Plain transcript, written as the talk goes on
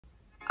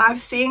I've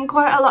seen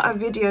quite a lot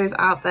of videos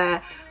out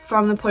there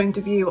from the point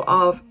of view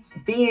of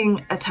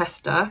being a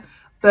tester,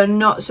 but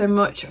not so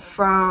much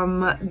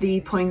from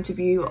the point of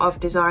view of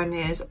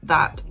designers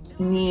that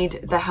need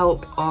the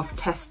help of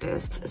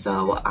testers.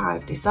 So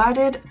I've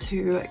decided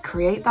to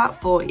create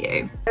that for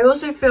you. I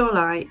also feel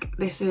like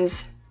this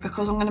is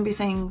because I'm going to be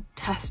saying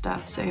tester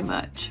so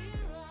much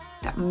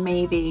that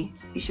maybe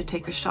you should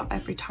take a shot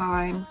every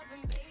time,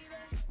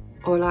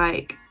 or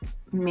like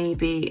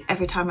maybe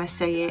every time I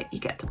say it you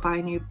get to buy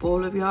a new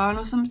ball of yarn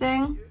or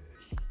something.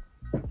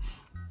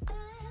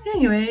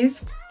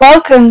 Anyways,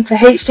 welcome to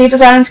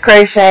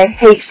HGDesignsCrochet,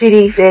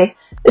 HGDC,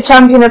 the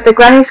champion of the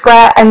granny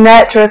square and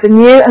nurturer of the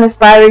new and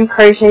aspiring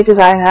crochet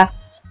designer.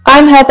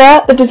 I'm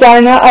Heather, the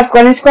designer of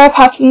granny square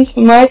patterns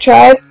for my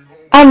tribe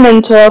and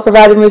mentor,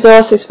 providing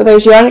resources for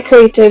those yarn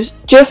creatives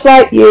just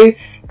like you,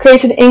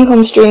 creating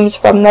income streams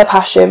from their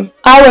passion.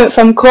 I went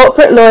from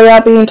corporate lawyer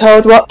being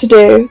told what to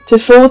do to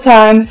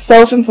full-time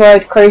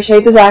self-employed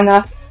crochet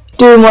designer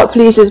doing what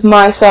pleases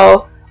my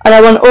soul, and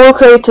I want all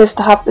creatives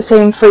to have the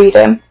same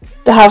freedom,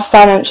 to have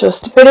financial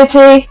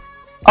stability,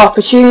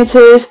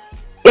 opportunities,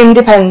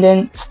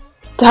 independence,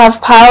 to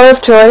have power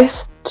of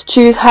choice, to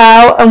choose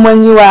how and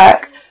when you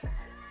work.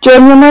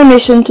 Join me on my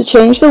mission to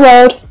change the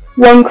world,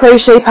 one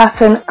crochet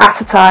pattern at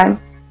a time.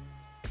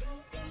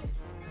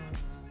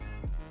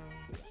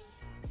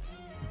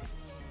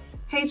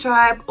 hey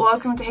tribe,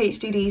 welcome to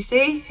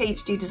HGDC,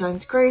 HD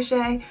Designs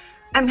Crochet.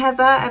 I'm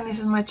Heather and this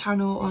is my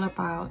channel all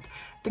about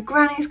the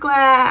granny square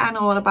and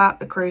all about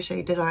the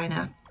crochet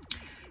designer.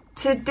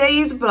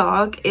 Today's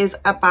vlog is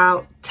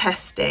about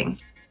testing.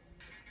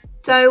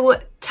 So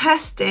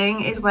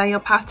testing is where your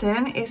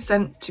pattern is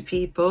sent to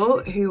people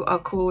who are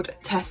called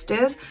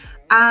testers,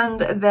 and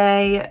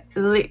they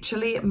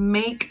literally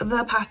make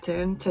the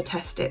pattern to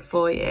test it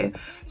for you.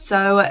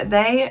 So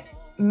they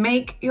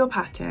make your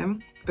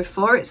pattern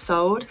before it's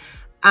sold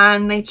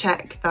and they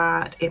check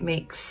that it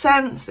makes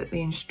sense, that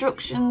the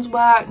instructions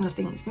work,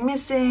 nothing's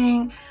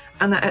missing,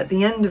 and that at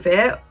the end of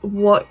it,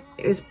 what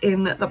is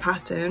in the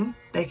pattern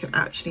they can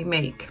actually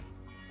make.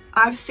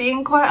 I've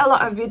seen quite a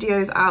lot of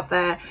videos out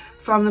there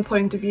from the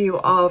point of view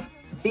of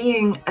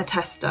being a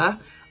tester,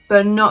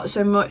 but not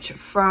so much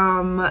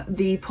from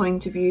the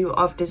point of view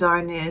of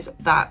designers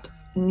that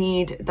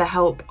need the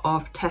help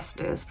of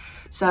testers.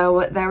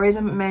 So there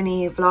isn't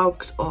many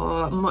vlogs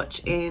or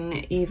much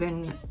in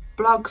even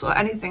blogs or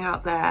anything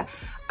out there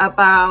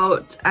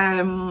about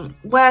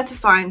where to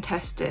find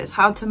testers,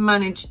 how to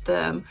manage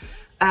them,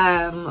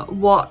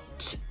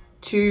 what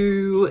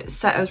to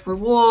set as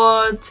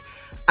rewards,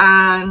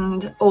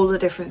 and all the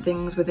different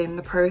things within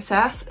the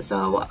process.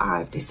 So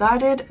I've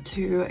decided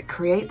to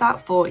create that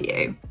for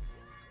you.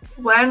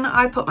 When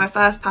I put my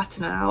first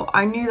pattern out,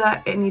 I knew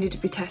that it needed to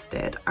be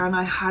tested, and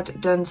I had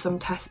done some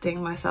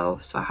testing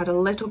myself, so I had a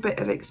little bit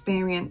of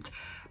experience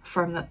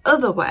from the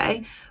other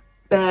way,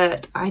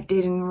 but I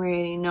didn't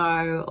really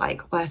know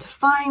like where to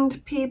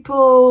find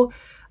people,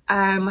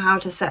 how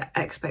to set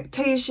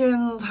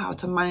expectations, how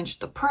to manage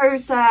the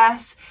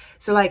process.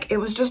 So like it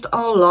was just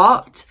a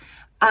lot.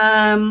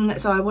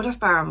 So I would have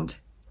found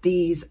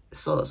these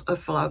sorts of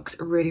vlogs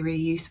really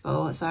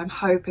useful, so I'm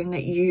hoping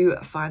that you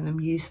find them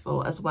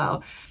useful as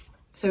well.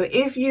 So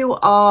if you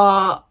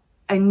are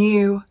a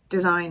new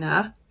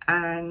designer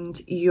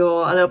and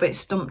you're a little bit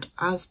stumped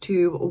as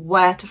to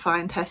where to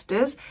find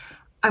testers,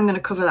 I'm going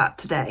to cover that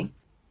today.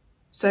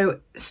 So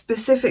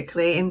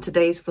specifically in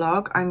today's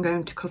vlog, I'm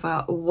going to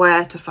cover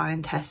where to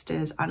find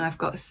testers, and I've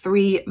got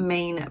 3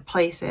 main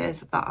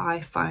places that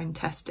I find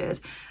testers,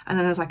 and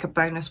then there's like a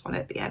bonus one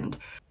at the end.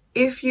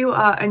 If you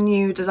are a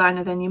new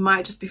designer, then you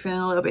might just be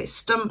feeling a little bit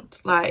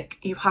stumped, like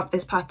you have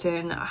this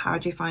pattern, how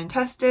do you find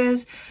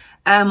testers?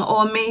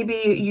 Or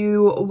maybe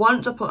you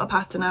want to put a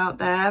pattern out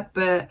there,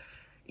 but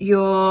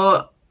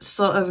you're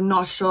sort of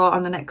not sure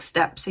on the next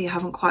step, so you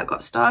haven't quite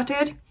got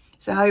started.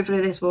 So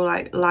hopefully this will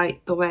like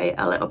light the way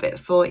a little bit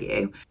for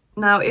you.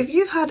 Now, if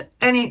you've had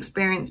any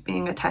experience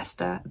being a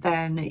tester,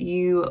 then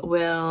you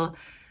will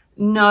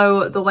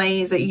know the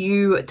ways that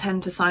you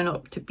tend to sign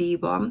up to be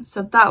one.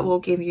 So that will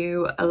give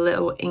you a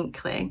little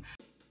inkling.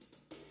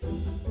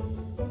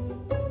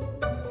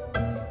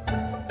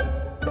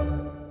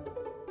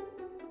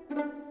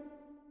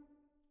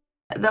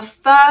 The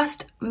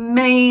first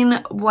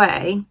main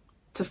way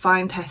to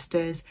find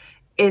testers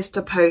is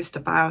to post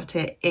about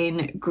it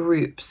in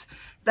groups.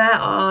 There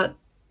are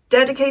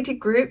dedicated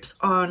groups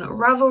on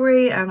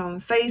Ravelry and on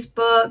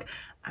Facebook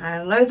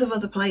and loads of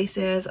other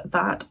places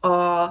that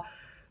are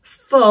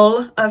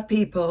full of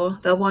people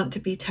that want to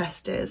be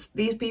testers.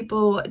 These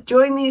people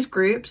join these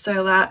groups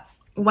so that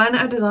when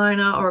a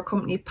designer or a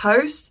company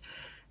posts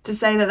to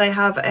say that they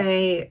have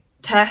a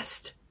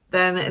test,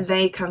 then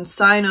they can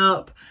sign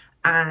up,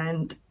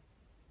 and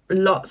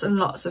lots and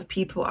lots of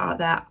people out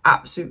there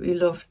absolutely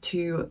love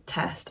to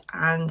test.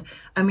 And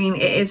I mean,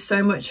 it is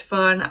so much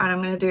fun, and I'm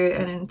going to do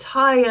an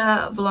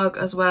entire vlog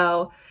as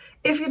well,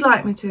 if you'd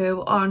like me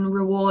to, on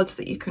rewards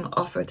that you can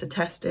offer to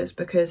testers,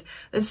 because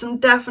there's some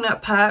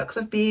definite perks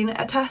of being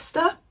a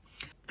tester.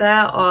 There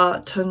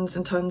are tons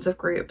and tons of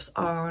groups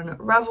on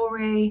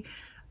Ravelry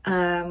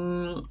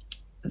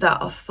that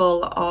are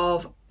full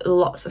of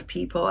lots of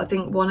people. I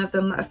think one of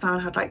them that I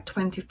found had like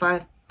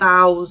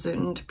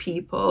 25,000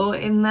 people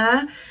in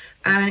there,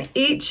 and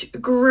each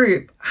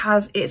group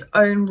has its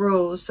own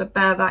rules, so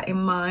bear that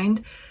in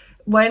mind.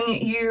 When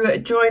you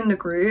join the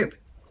group,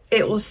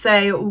 it will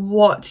say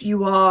what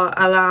you are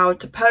allowed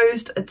to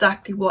post,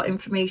 exactly what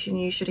information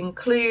you should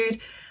include,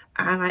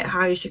 and like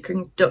how you should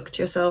conduct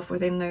yourself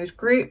within those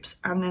groups.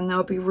 And then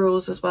there'll be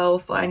rules as well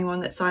for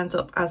anyone that signs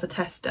up as a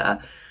tester.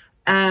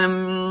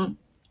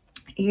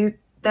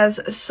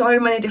 There's so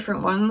many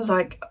different ones,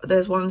 like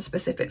there's one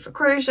specific for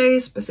crochet,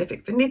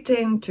 specific for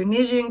knitting,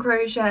 Tunisian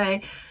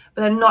crochet,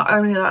 but then not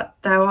only that,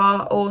 there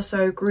are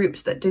also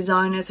groups that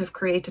designers have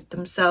created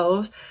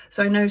themselves.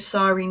 So I know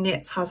Sari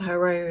Knits has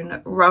her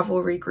own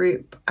Ravelry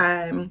group,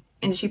 and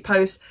she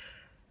posts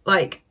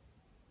like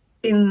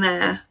in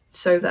there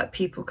so that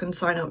people can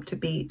sign up to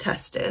be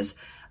testers.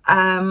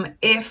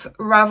 If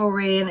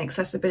Ravelry and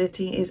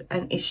accessibility is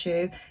an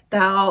issue,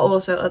 there are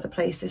also other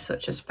places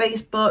such as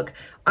Facebook.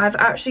 I've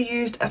actually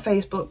used a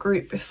Facebook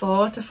group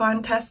before to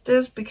find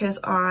testers because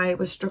I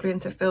was struggling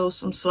to fill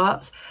some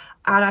slots,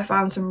 and I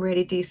found some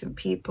really decent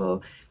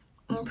people.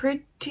 I'm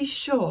pretty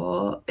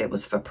sure it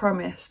was for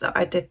Promise that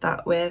I did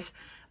that with,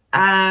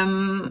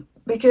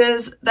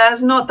 because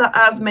there's not that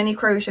as many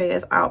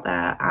crocheters out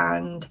there,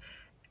 and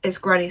it's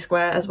Granny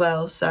Square as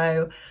well,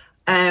 so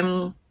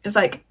it's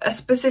like a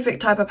specific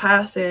type of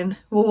person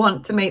will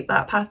want to make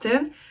that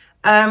pattern.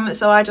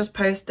 So I just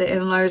post it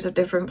in loads of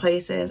different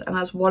places, and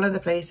that's one of the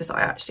places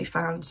I actually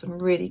found some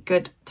really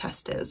good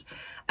testers.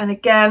 And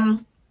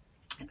again,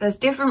 there's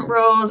different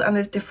rules and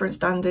there's different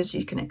standards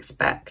you can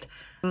expect.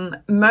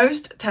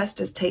 Most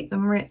testers take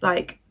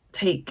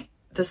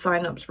the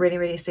sign-ups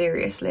really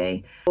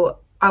seriously.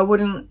 I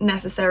wouldn't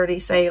necessarily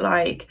say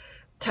like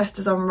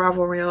testers on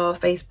Ravelry or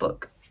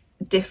Facebook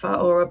differ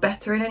or are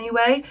better in any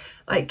way.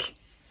 Like,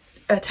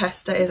 a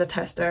tester is a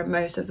tester, and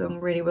most of them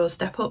really will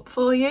step up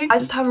for you. I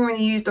just haven't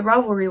really used the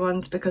Ravelry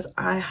ones because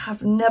I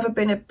have never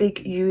been a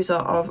big user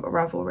of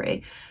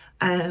Ravelry.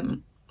 I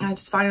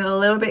just find it a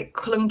little bit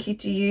clunky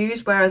to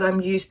use, whereas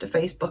I'm used to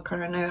Facebook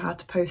and I know how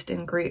to post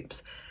in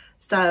groups.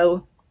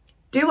 So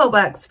do what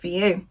works for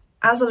you.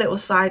 As a little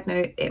side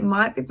note, it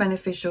might be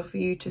beneficial for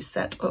you to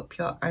set up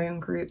your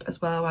own group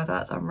as well, whether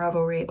that's on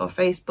Ravelry or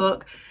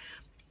Facebook,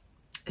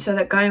 so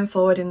that going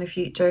forward in the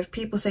future, if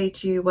people say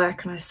to you, where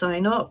can I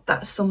sign up,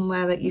 that's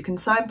somewhere that you can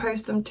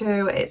signpost them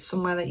to. It's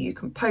somewhere that you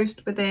can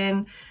post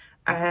within.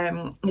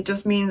 It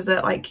just means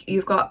that like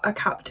you've got a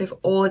captive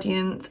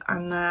audience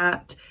and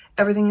that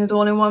everything is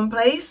all in one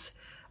place.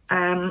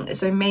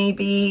 So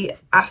maybe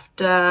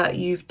after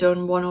you've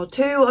done one or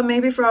two, or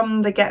maybe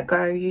from the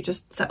get-go, you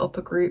just set up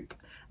a group.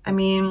 I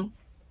mean,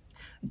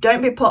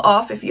 don't be put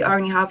off if you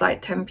only have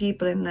like 10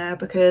 people in there,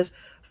 because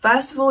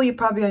first of all, you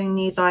probably only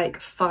need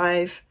like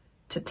 5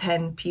 to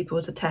 10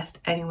 people to test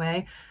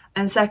anyway,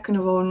 and second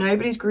of all,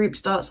 nobody's group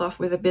starts off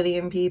with 1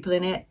 billion people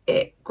in it.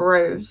 It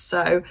grows.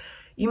 So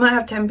you might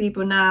have 10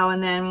 people now,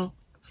 and then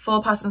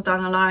 4 patterns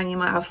down the line you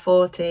might have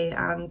 40,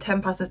 and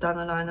 10 patterns down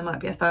the line there might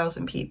be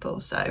 1,000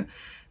 people. So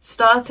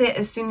start it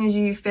as soon as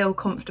you feel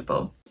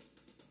comfortable.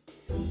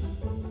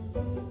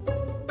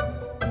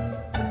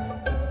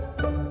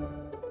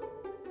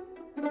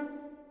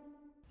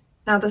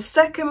 Now, the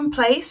second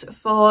place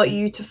for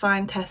you to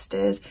find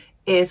testers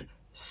is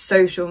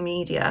social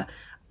media,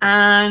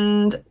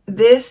 and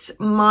this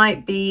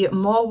might be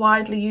more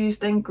widely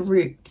used than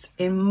groups.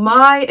 In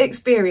my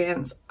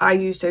experience, I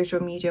use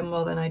social media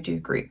more than I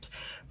do groups,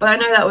 but I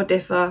know that will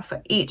differ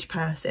for each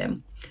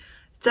person.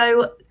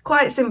 So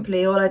quite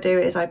simply, all I do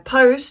is I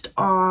post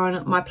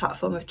on my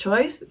platform of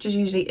choice, which is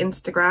usually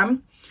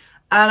Instagram,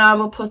 and I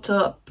will put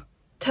up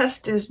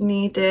testers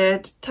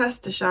needed,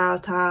 tester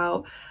shout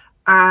out,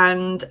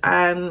 and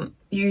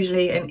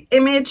usually an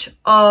image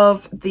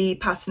of the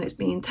pattern that's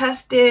being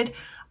tested.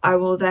 I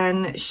will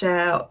then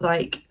share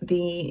like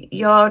the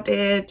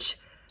yardage,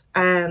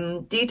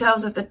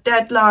 details of the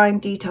deadline,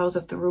 details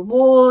of the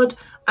reward,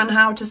 and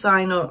how to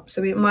sign up.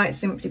 So it might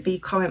simply be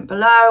comment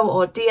below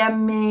or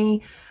DM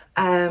me,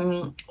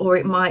 or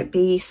it might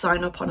be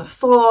sign up on a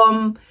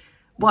form,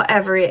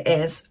 whatever it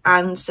is.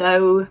 And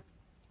so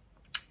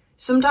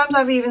sometimes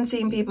I've even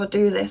seen people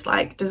do this,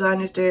 like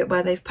designers do it,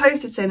 where they've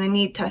posted saying they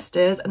need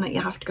testers and that you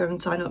have to go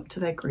and sign up to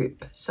their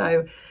group.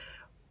 So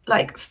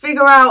like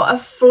figure out a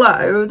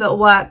flow that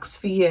works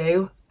for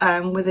you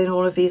within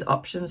all of these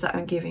options that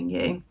I'm giving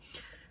you.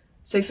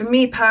 So for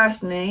me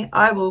personally,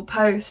 I will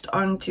post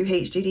onto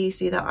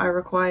HGDC that I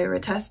require a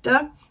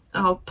tester.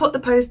 I'll put the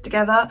post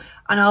together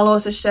and I'll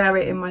also share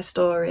it in my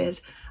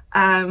stories.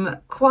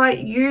 Quite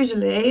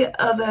usually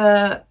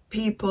other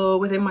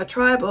people within my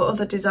tribe or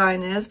other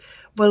designers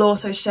will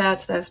also share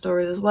to their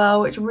stories as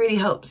well, which really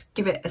helps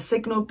give it a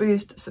signal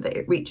boost so that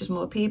it reaches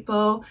more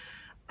people.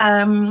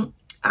 And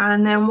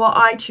then what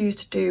I choose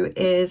to do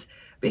is,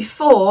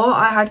 before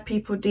I had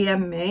people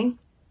DM me,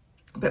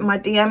 but my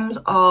DMs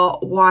are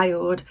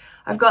wild.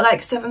 I've got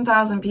like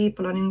 7,000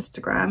 people on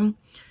Instagram,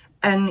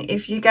 and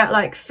if you get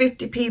like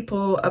 50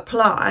 people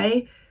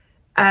apply,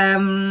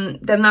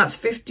 then that's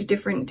 50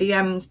 different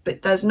DMs,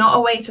 but there's not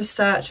a way to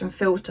search and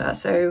filter,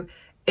 so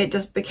it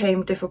just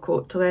became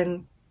difficult to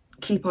then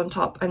keep on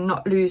top and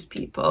not lose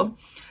people.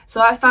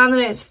 So I found that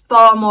it's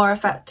far more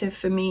effective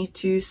for me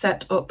to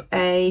set up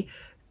a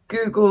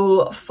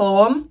Google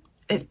form.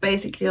 It's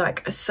basically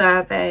like a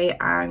survey,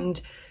 and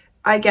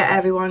I get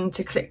everyone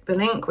to click the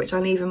link, which I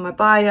leave in my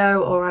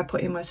bio or I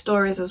put in my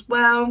stories as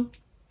well.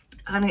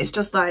 And it's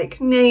just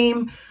like,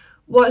 name,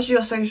 what's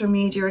your social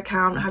media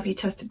account, have you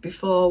tested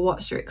before,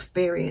 what's your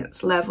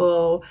experience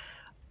level,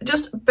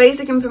 just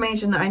basic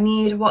information that I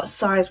need. What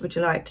size would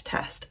you like to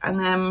test? And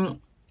then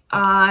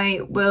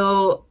I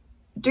will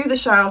do the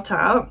shout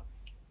out,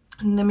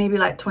 and then maybe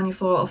like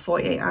 24 or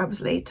 48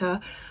 hours later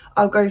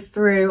I'll go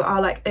through,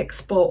 I'll like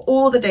export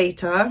all the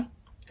data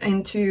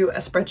into a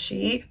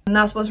spreadsheet. And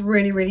that's what's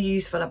really, really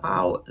useful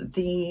about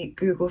the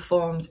Google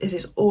Forms, is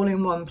it's all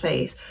in one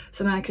place,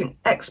 so then I can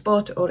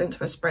export it all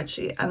into a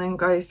spreadsheet and then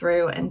go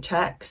through and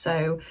check.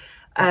 So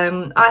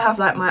I have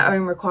like my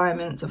own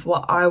requirements of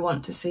what I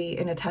want to see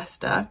in a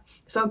tester,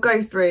 so I'll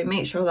go through,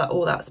 make sure that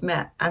all that's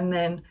met, and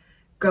then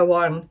go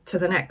on to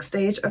the next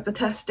stage of the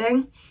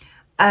testing.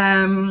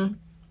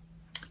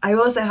 I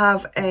also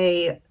have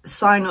a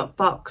sign up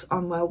box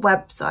on my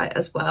website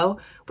as well,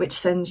 which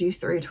sends you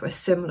through to a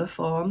similar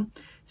form.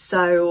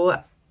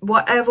 So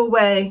whatever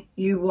way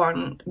you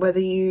want, whether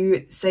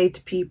you say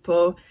to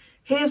people,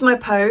 here's my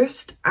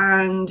post,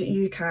 and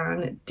you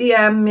can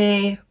DM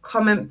me,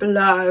 comment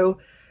below,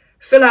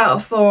 fill out a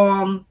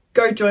form,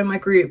 go join my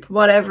group,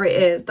 whatever it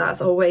is,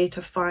 that's a way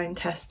to find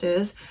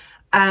testers.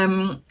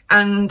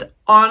 And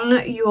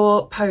on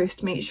your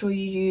post, make sure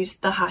you use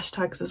the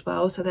hashtags as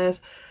well. So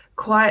there's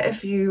quite a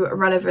few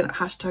relevant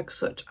hashtags,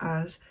 such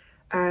as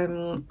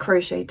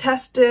crochet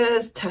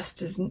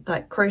testers,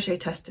 like crochet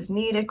testers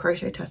needed,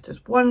 crochet testers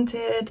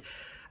wanted,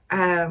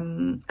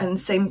 and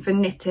same for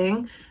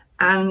knitting.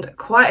 And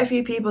quite a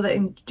few people that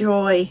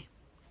enjoy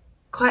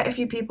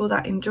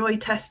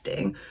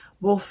testing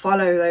will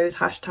follow those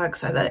hashtags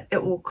so that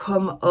it will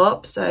come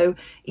up. So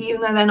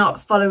even though they're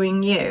not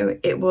following you,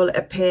 it will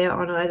appear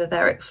on either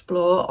their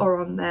explore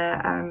or on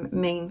their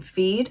main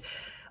feed,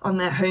 on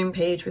their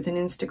homepage within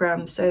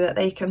Instagram, so that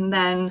they can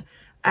then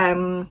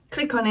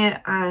click on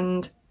it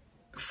and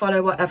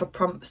follow whatever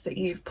prompts that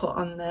you've put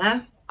on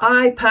there.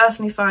 I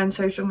personally find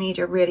social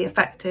media really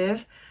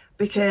effective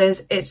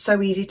because it's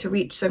so easy to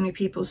reach so many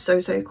people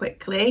so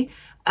quickly.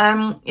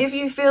 If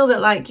you feel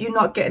that like you're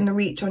not getting the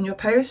reach on your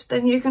post,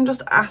 then you can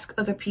just ask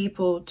other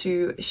people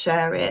to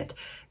share it.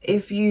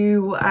 If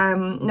you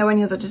know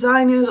any other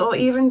designers, or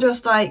even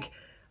just like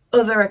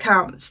other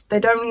accounts, they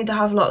don't need to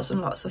have lots and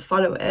lots of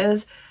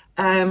followers.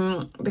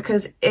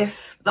 Because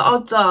if the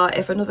odds are,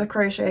 if another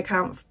crochet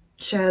account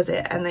shares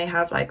it and they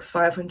have like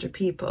 500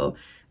 people,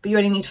 but you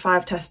only need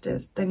 5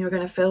 testers, then you're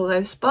going to fill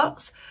those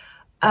spots.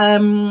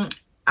 And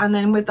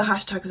then with the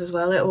hashtags as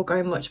well, it will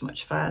go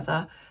much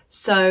further.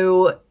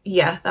 So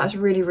yeah, that's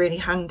really, really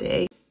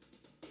handy.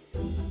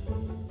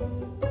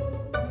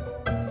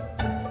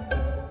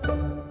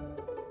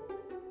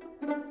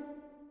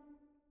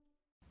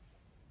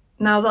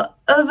 Now, the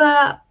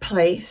other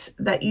place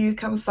that you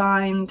can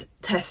find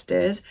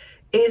testers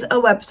is a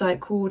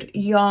website called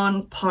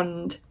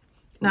Yarnpond.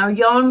 Now,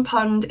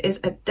 Yarnpond is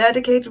a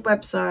dedicated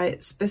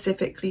website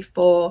specifically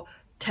for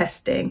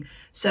testing.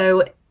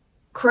 So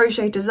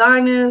crochet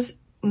designers,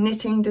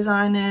 knitting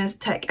designers,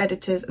 tech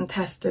editors and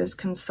testers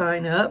can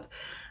sign up.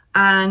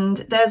 And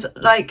there's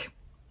like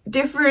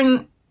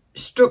different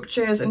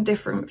structures and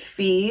different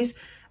fees.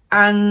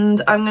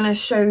 And I'm going to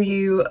show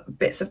you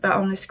bits of that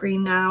on the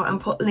screen now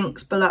and put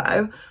links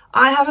below.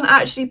 I haven't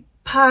actually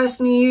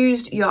personally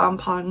used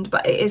Yarnpond,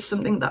 but it is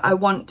something that I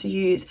want to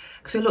use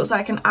because it looks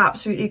like an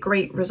absolutely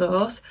great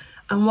resource.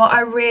 And what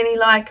I really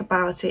like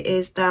about it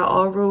is there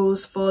are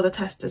rules for the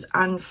testers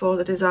and for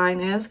the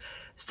designers.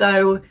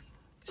 So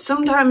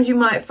sometimes you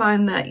might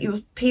find that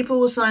people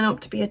will sign up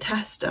to be a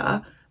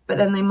tester, but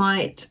then they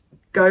might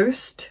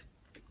ghost.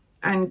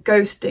 And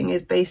ghosting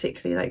is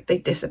basically like they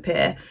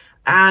disappear.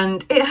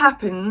 And it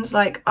happens,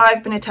 like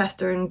I've been a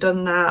tester and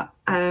done that.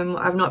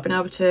 I've not been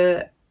able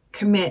to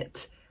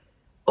commit.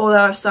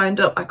 Although I've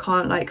signed up, I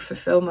can't like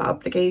fulfill my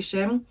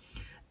obligation.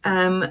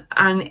 And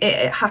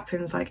it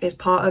happens, like it's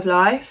part of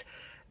life.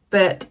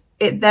 But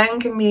it then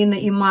can mean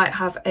that you might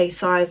have a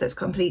size that's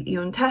completely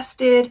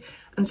untested.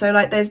 And so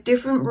like there's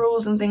different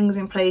rules and things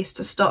in place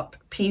to stop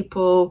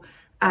people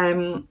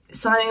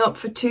signing up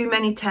for too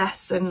many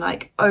tests and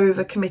like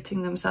over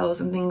committing themselves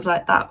and things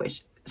like that,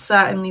 which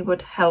certainly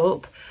would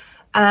help.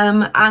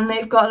 And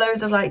they've got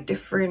loads of like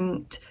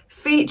different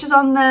features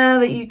on there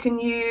that you can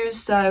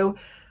use. So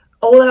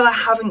although I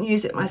haven't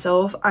used it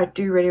myself, I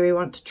do really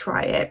want to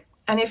try it.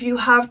 And if you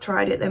have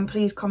tried it, then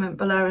please comment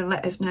below and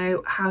let us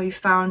know how you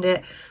found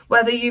it,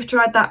 whether you've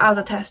tried that as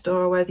a tester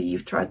or whether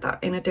you've tried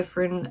that in a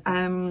different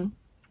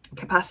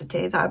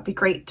capacity. That would be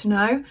great to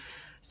know.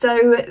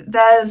 So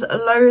there's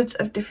loads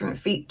of different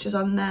features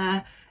on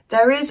there.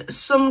 There is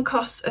some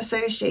costs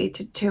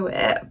associated to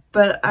it,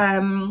 but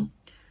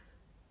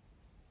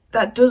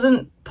that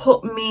doesn't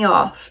put me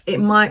off. It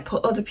might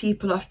put other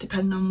people off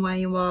depending on where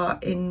you are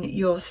in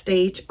your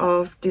stage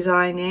of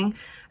designing,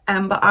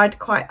 but I'd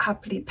quite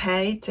happily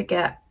pay to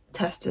get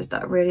testers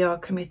that really are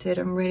committed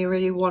and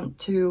really want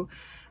to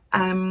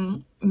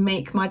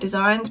make my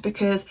designs,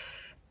 because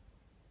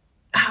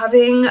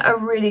having a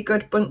really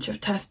good bunch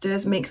of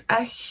testers makes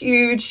a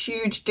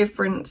huge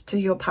difference to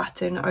your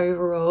pattern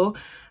overall,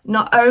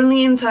 not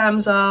only in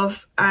terms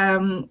of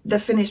the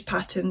finished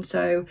pattern,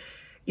 so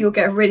you'll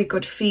get really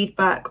good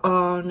feedback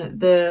on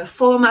the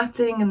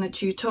formatting and the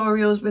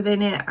tutorials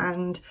within it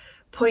and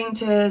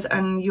pointers,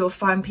 and you'll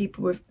find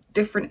people with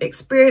different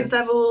experience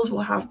levels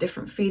will have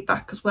different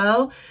feedback as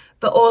well.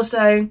 But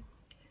also,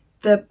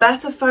 the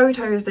better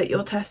photos that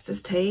your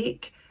testers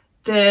take,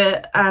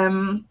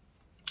 the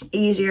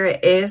easier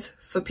it is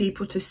for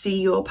people to see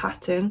your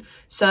pattern.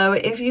 So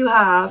if you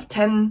have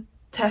 10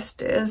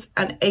 testers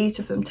and 8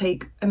 of them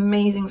take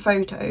amazing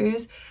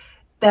photos,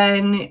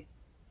 then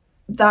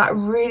that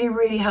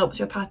really helps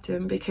your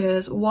pattern,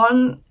 because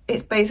 1,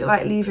 it's basically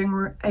like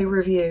leaving a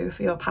review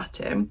for your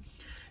pattern.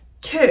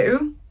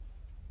 2,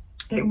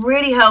 it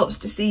really helps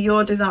to see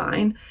your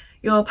design,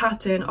 your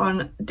pattern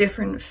on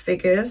different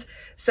figures.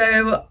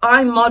 So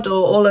I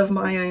model all of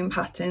my own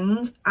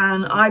patterns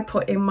and I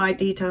put in my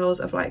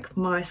details of like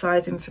my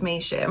size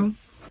information.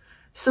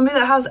 Somebody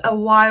that has a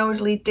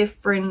wildly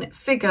different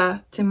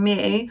figure to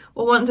me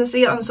will want to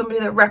see it on somebody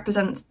that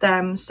represents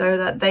them, so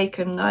that they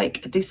can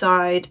like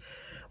decide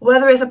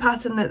whether it's a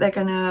pattern that they're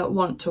gonna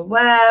want to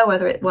wear,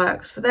 whether it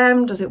works for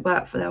them, does it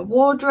work for their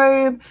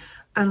wardrobe,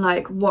 and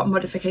like what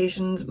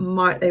modifications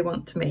might they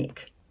want to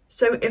make.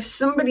 So if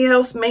somebody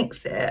else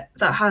makes it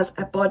that has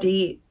a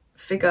body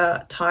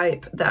figure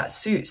type that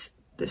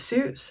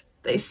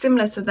that is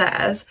similar to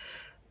theirs,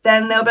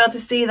 then they'll be able to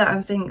see that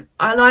and think,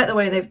 I like the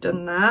way they've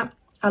done that,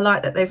 I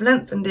like that they've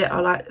lengthened it,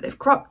 I like that they've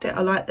cropped it,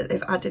 I like that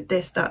they've added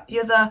this, that,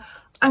 the other,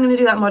 I'm going to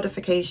do that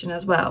modification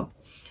as well.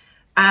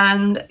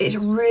 And it's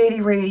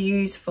really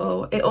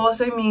useful. It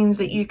also means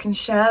that you can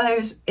share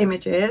those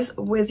images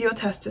with your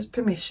tester's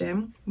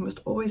permission. You must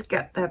always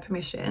get their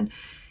permission.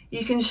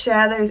 You can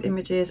share those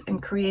images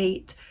and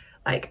create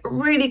like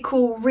really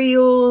cool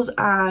reels,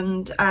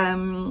 and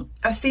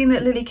I've seen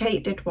that Lily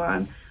Kate did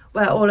one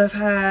where all of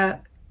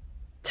her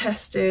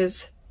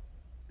testers,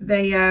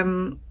 they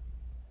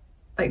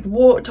like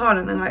walked on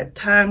and then like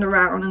turned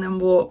around and then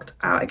walked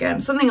out again,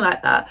 something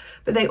like that,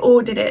 but they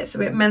all did it, so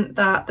it meant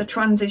that the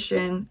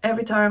transition,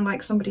 every time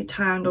like somebody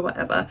turned or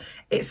whatever,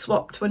 it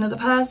swapped to another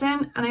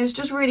person, and it was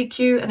just really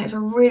cute, and it's a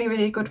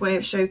really good way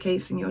of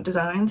showcasing your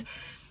designs.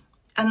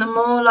 And the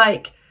more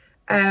like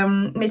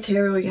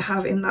material you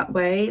have in that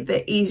way,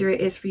 the easier it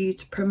is for you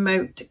to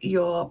promote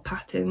your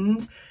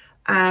patterns,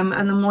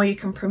 and the more you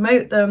can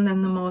promote them,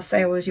 then the more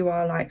sales you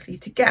are likely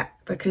to get,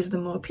 because the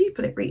more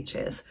people it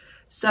reaches.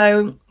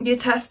 So your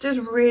testers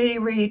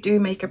really do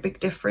make a big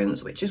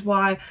difference, which is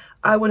why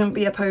I wouldn't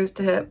be opposed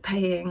to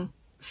paying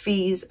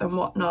fees and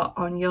whatnot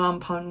on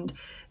Yarnpond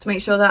to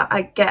make sure that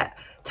I get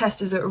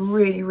testers that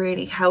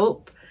really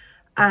help,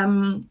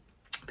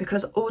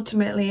 because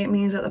ultimately it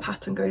means that the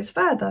pattern goes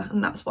further,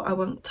 and that's what I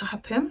want to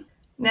happen.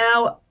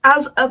 Now,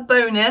 as a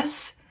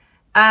bonus,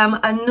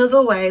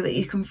 another way that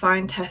you can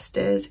find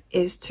testers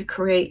is to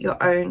create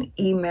your own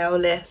email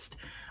list.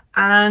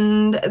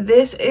 And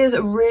this is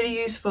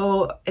really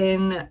useful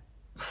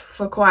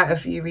for quite a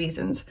few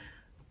reasons,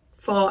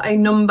 for a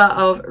number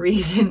of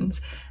reasons.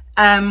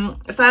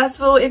 First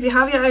of all, if you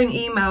have your own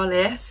email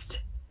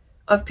list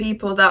of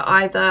people that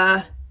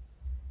either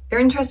are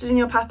interested in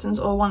your patterns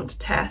or want to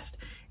test,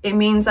 it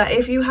means that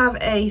if you have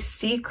a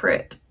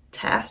secret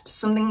test,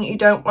 something that you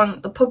don't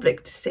want the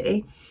public to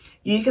see,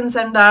 you can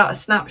send out a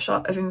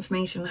snapshot of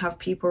information and have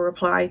people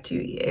reply to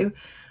you.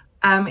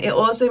 It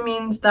also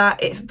means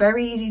that it's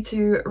very easy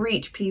to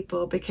reach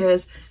people,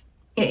 because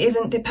it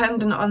isn't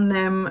dependent on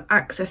them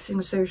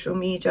accessing social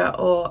media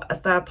or a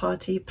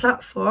third-party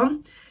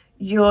platform.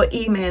 You're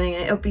emailing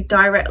it, it'll be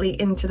directly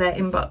into their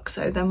inbox,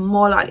 so they're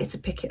more likely to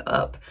pick it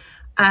up.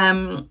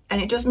 And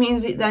it just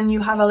means that then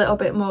you have a little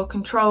bit more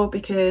control,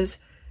 because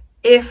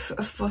if,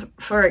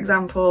 for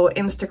example,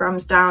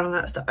 Instagram's down and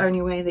that's the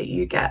only way that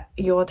you get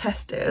your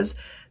testers,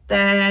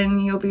 then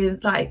you'll be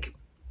like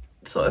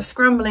sort of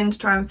scrambling to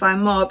try and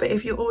find more. But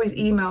if you always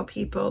email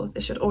people,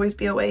 there should always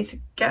be a way to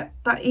get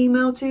that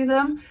email to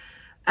them.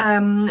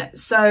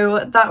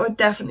 So that would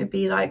definitely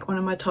be like one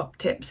of my top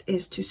tips,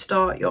 is to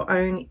start your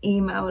own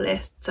email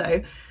list.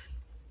 So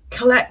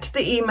collect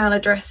the email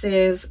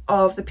addresses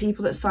of the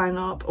people that sign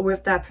up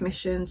with their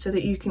permission, so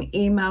that you can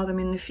email them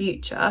in the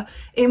future.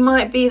 It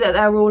might be that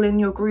they're all in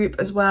your group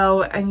as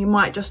well, and you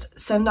might just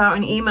send out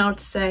an email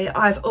to say,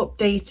 I've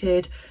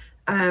updated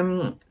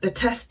the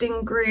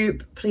testing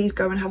group, please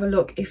go and have a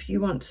look if you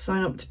want to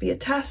sign up to be a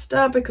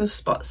tester, because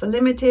spots are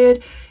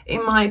limited.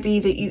 It might be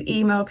that you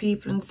email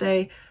people and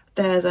say,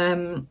 there's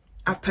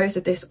I've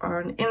posted this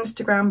on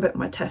Instagram, but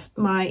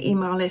my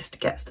email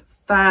list gets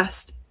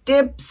first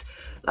dibs.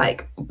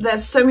 Like,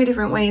 there's so many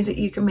different ways that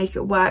you can make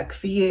it work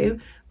for you,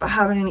 but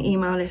having an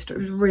email list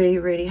was really,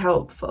 really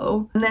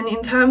helpful. And then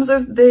in terms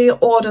of the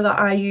order that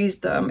I use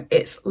them,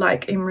 it's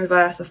like in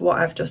reverse of what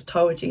I've just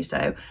told you.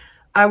 So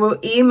I will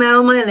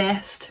email my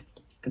list,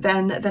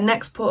 then the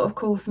next port of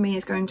call for me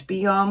is going to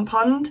be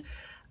Yarnpond,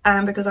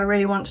 because I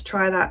really want to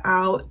try that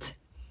out.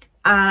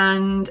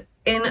 And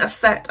in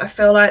effect, I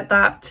feel like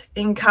that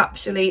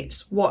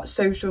encapsulates what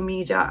social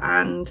media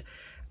and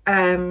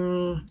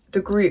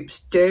the groups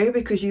do,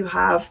 because you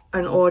have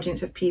an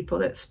audience of people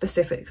that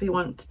specifically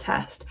want to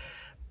test.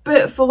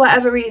 But for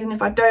whatever reason,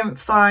 if I don't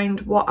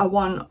find what I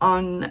want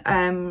on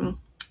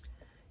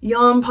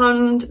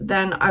Yarnpond,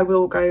 then I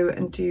will go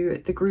and do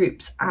the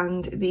groups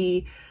and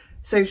the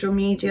social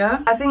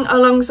media. I think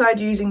alongside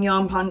using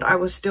Yarnpond, I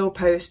will still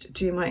post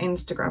to my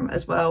Instagram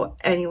as well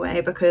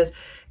anyway, because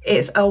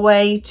it's a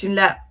way to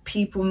let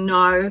people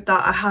know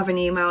that I have an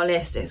email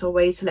list. It's a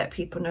way to let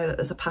people know that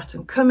there's a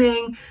pattern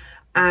coming.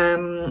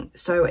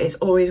 So it's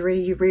always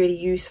really, really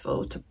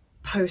useful to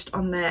post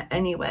on there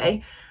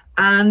anyway.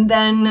 And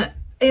then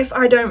if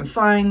I don't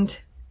find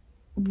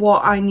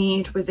what I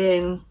need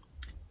within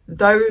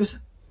those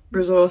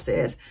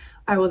resources,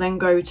 I will then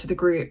go to the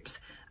groups.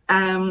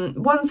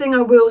 One thing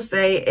I will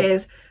say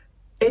is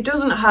it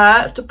doesn't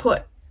hurt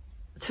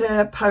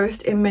to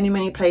post in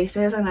many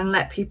places and then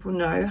let people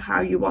know how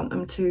you want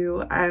them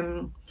to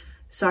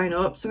sign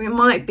up. So it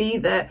might be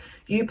that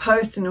you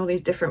post in all these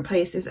different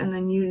places and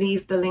then you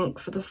leave the link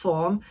for the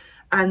form,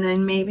 and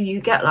then maybe you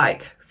get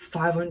like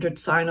 500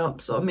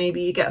 sign-ups, or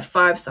maybe you get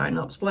 5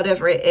 sign-ups,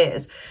 whatever it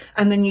is,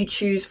 and then you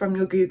choose from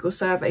your Google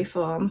survey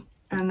form,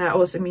 and that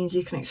also means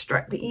you can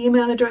extract the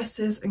email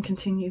addresses and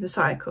continue the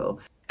cycle.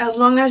 As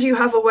long as you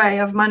have a way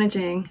of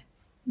managing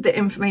the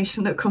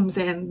information that comes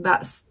in,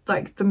 that's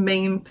like the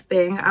main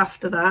thing.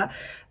 After that,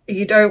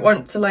 you don't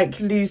want to like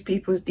lose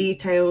people's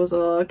details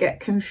or get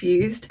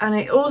confused. And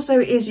it also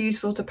is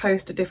useful to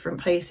post to different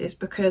places,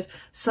 because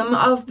some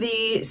of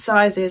the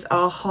sizes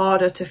are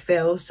harder to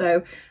fill.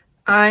 So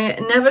I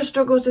never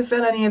struggle to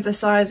fill any of the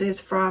sizes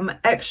from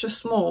extra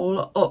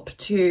small up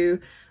to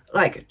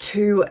like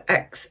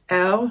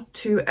 2XL,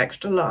 2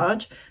 extra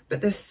large,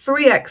 but the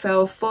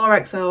 3XL,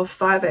 4XL,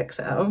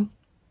 5XL,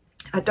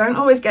 I don't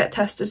always get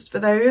testers for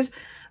those.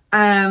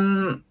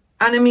 And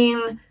I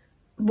mean,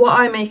 what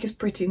I make is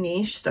pretty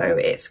niche, so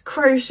it's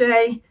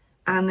crochet,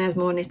 and there's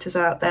more knitters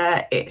out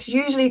there. It's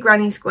usually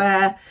granny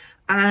square,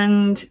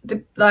 and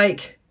the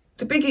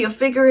bigger your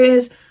figure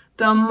is,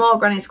 the more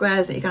granny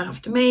squares that you're gonna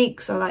have to make.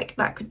 So like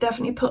that could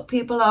definitely put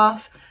people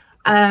off.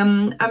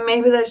 And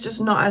maybe there's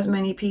just not as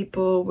many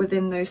people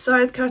within those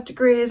size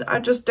categories. I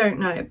just don't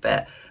know,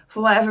 but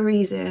for whatever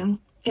reason,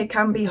 it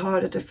can be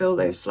harder to fill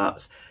those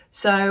slots.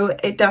 So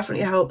it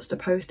definitely helps to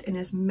post in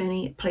as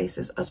many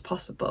places as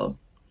possible.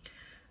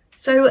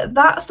 So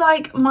that's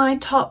like my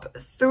top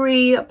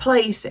 3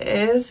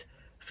 places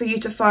for you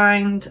to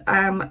find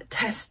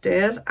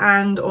testers,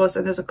 and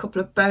also there's a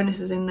couple of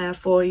bonuses in there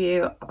for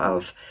you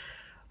of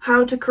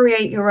how to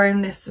create your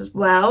own lists as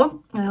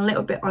well, and a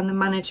little bit on the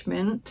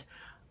management.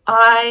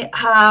 I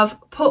have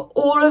put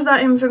all of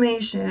that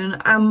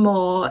information and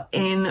more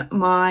in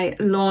my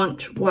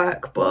launch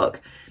workbook.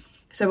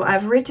 So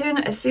I've written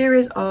a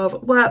series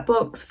of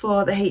workbooks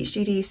for the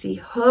HGDC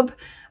hub,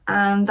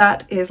 and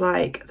that is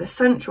like the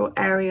central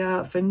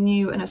area for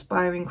new and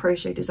aspiring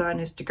crochet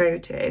designers to go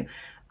to.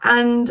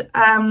 And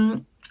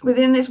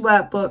within this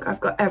workbook,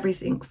 I've got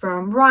everything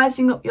from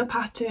writing up your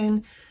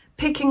pattern,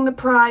 picking the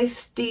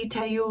price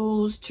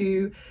details,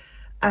 to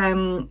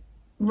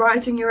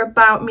writing your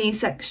about me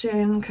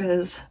section,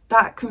 because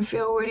that can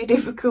feel really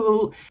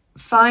difficult,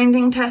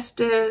 finding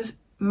testers,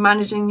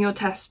 managing your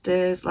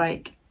testers,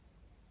 like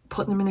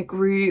putting them in a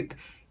group,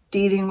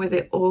 dealing with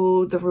it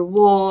all, the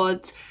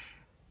rewards,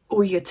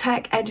 all your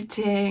tech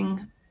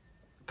editing,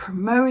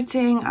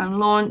 promoting and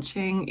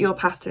launching your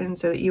pattern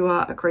so that you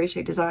are a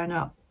crochet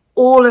designer.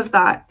 All of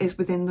that is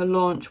within the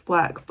launch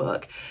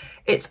workbook.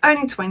 It's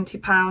only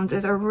 £20.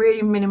 It's a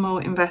really minimal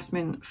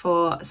investment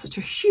for such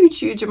a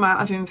huge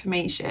amount of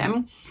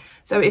information.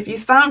 So if you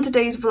found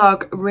today's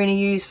vlog really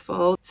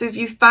useful,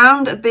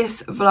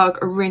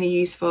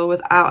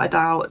 without a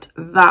doubt,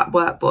 that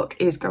workbook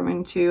is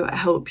going to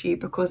help you,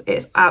 because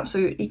it's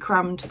absolutely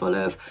crammed full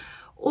of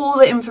all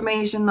the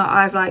information that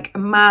I've like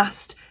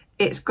amassed.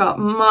 It's got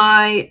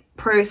my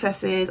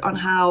processes on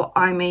how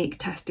I make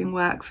testing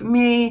work for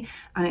me,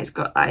 and it's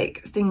got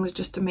like things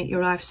just to make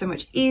your life so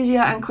much easier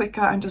and quicker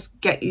and just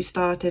get you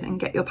started and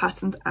get your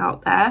patterns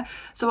out there.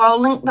 So I'll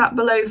link that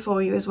below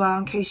for you as well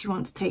in case you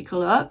want to take a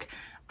look.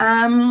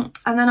 And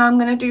then I'm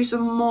going to do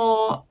some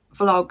more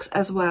vlogs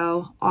as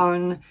well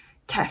on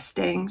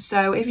testing.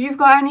 So if you've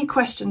got any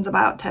questions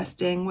about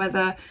testing,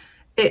 whether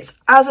it's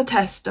as a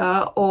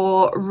tester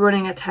or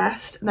running a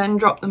test, then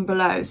drop them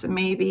below. So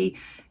maybe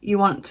you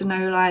want to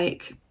know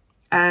like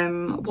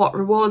what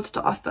rewards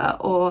to offer,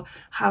 or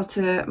how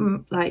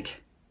to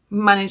like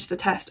manage the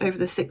test over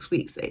the 6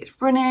 weeks that it's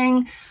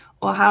running,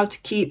 or how to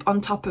keep on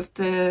top of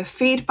the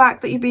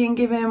feedback that you're being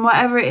given,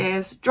 whatever it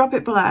is, drop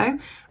it below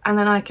and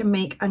then I can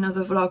make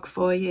another vlog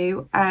for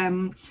you.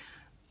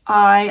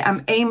 I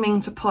am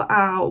aiming to put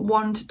out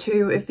 1 to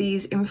 2 of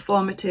these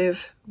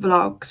informative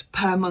vlogs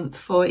per month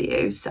for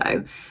you,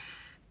 so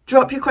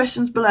drop your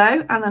questions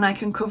below and then I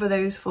can cover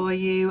those for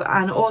you.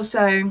 And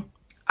also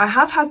I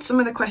have had some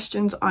of the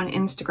questions on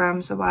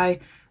Instagram, so I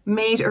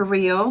made a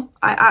reel.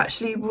 I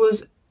actually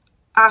was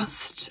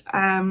asked,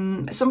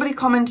 somebody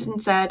commented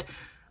and said,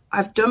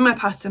 I've done my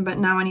pattern but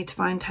now I need to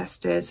find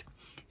testers.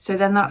 So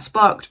then that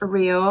sparked a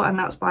reel, and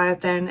that's why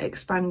I've then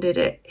expanded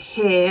it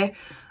here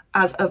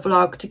as a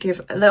vlog to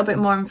give a little bit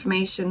more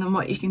information than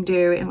what you can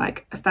do in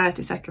like a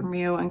 30-second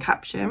reel and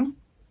caption.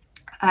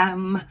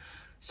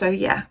 So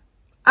yeah,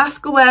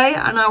 ask away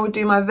and I will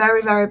do my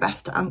very, very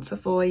best to answer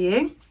for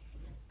you.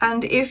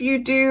 And if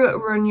you do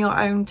run your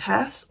own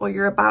test, or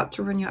you're about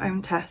to run your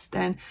own test,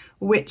 then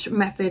which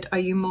method are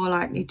you more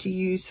likely to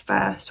use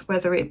first,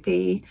 whether it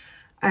be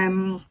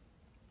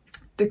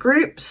the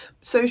groups,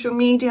 social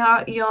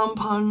media,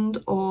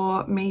 Yarnpond,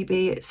 or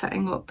maybe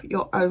setting up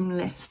your own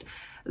list?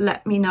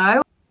 Let me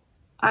know.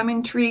 I'm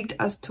intrigued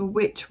as to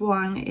which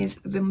one is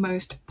the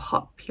most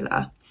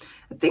popular.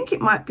 I think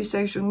it might be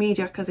social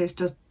media because it's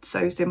just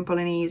so simple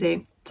and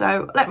easy.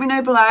 So let me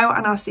know below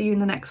and I'll see you in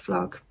the next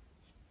vlog.